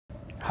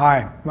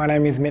Hi, my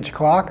name is Mitch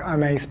Clark.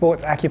 I'm a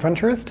sports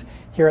acupuncturist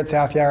here at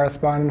South Yarra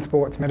Spine and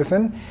Sports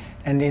Medicine,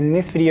 and in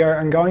this video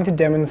I'm going to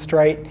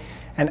demonstrate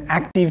an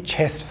active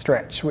chest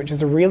stretch, which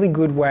is a really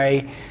good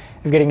way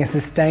of getting a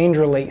sustained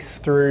release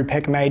through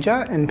pec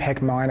major and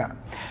pec minor.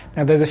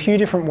 Now there's a few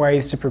different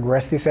ways to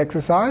progress this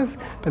exercise,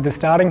 but the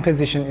starting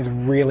position is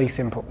really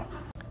simple.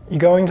 You're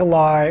going to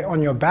lie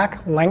on your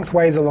back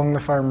lengthways along the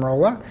foam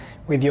roller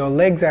with your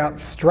legs out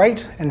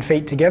straight and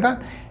feet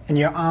together and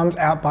your arms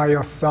out by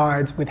your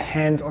sides with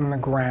hands on the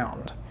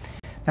ground.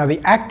 Now the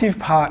active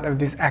part of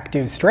this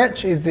active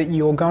stretch is that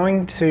you're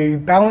going to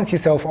balance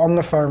yourself on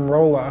the foam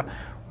roller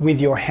with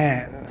your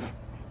hands.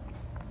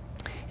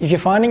 If you're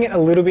finding it a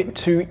little bit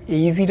too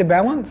easy to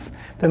balance,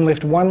 then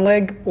lift one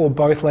leg or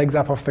both legs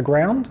up off the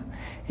ground.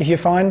 If you're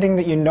finding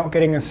that you're not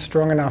getting a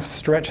strong enough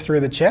stretch through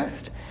the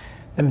chest,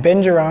 then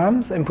bend your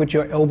arms and put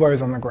your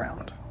elbows on the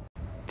ground.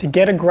 To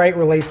get a great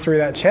release through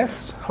that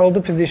chest, hold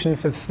the position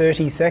for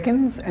 30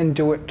 seconds and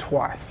do it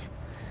twice.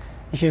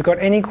 If you've got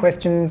any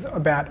questions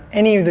about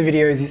any of the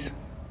videos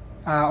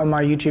on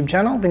my YouTube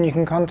channel, then you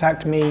can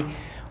contact me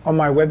on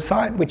my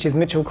website, which is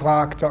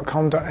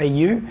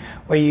mitchellclark.com.au,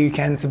 where you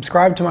can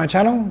subscribe to my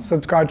channel,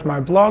 subscribe to my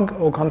blog,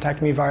 or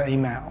contact me via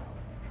email.